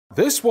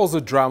This was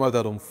the drama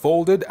that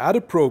unfolded at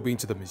a probe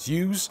into the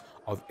misuse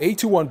of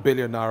 81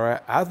 billion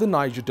naira at the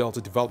Niger Delta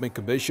Development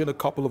Commission a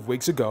couple of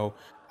weeks ago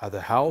at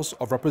the House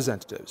of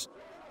Representatives.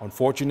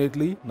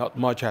 Unfortunately, not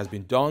much has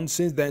been done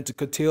since then to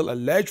curtail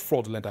alleged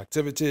fraudulent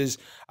activities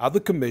at the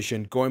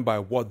commission, going by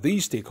what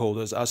these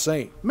stakeholders are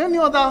saying. Many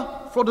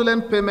other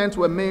fraudulent payments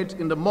were made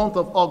in the month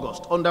of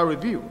August under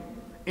review,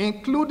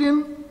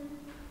 including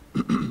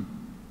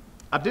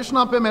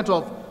additional payment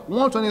of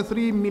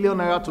 123 million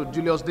naira to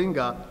Julius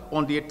Dinga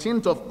on the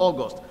 18th of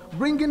August,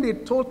 bringing the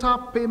total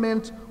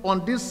payment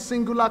on this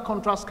singular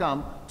contract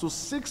scam to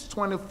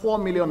 624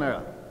 million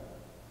naira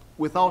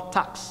without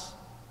tax.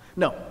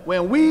 Now,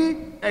 when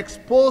we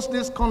exposed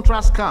this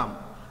contract scam,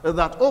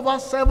 that over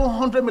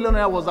 700 million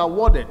naira was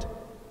awarded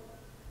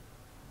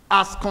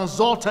as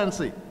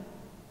consultancy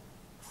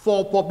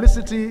for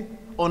publicity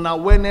on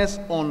awareness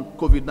on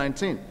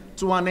COVID-19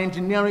 to an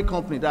engineering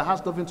company that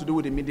has nothing to do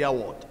with the media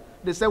world.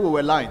 They said we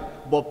were lying,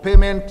 but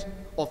payment,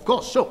 of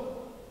course,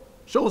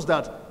 shows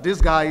that these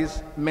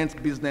guys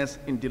meant business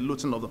in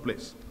diluting of the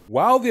place.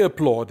 While they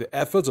applaud the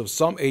efforts of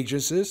some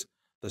agencies,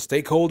 the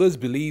stakeholders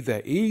believe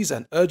there is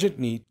an urgent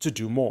need to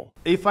do more.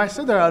 If I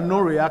say there are no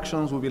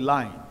reactions, we'll be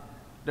lying.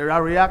 There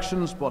are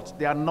reactions, but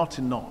they are not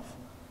enough.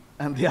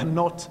 And they are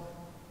not,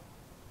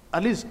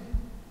 at least,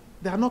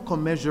 they are not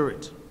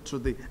commensurate to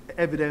the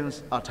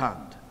evidence at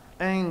hand.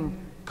 And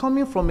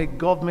coming from a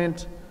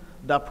government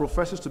that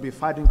professes to be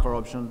fighting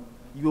corruption,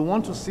 you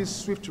want to see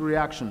swift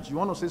reactions. You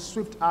want to see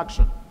swift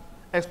action,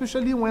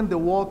 especially when the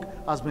work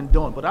has been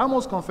done. But I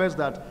must confess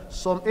that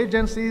some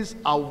agencies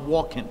are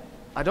working.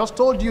 I just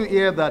told you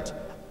here that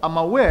I'm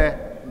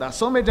aware that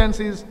some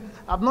agencies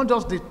have not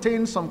just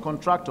detained some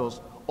contractors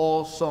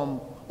or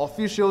some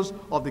officials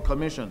of the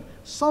commission.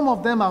 Some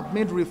of them have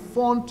made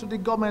refund to the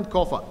government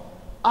coffer.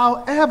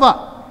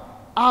 However,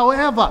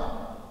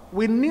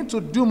 we need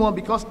to do more,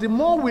 because the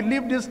more we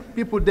leave these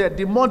people there,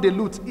 the more they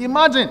loot.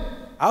 Imagine.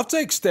 After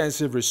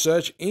extensive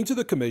research into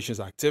the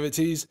Commission's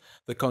activities,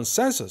 the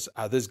consensus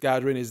at this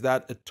gathering is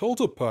that a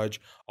total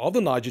purge of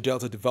the Niger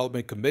Delta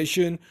Development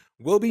Commission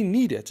will be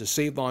needed to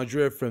save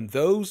Nigeria from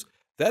those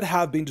that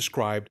have been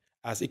described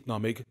as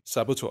economic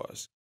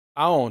saboteurs.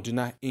 Aon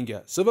Dina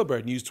Inga,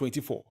 Silverbird News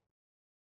 24.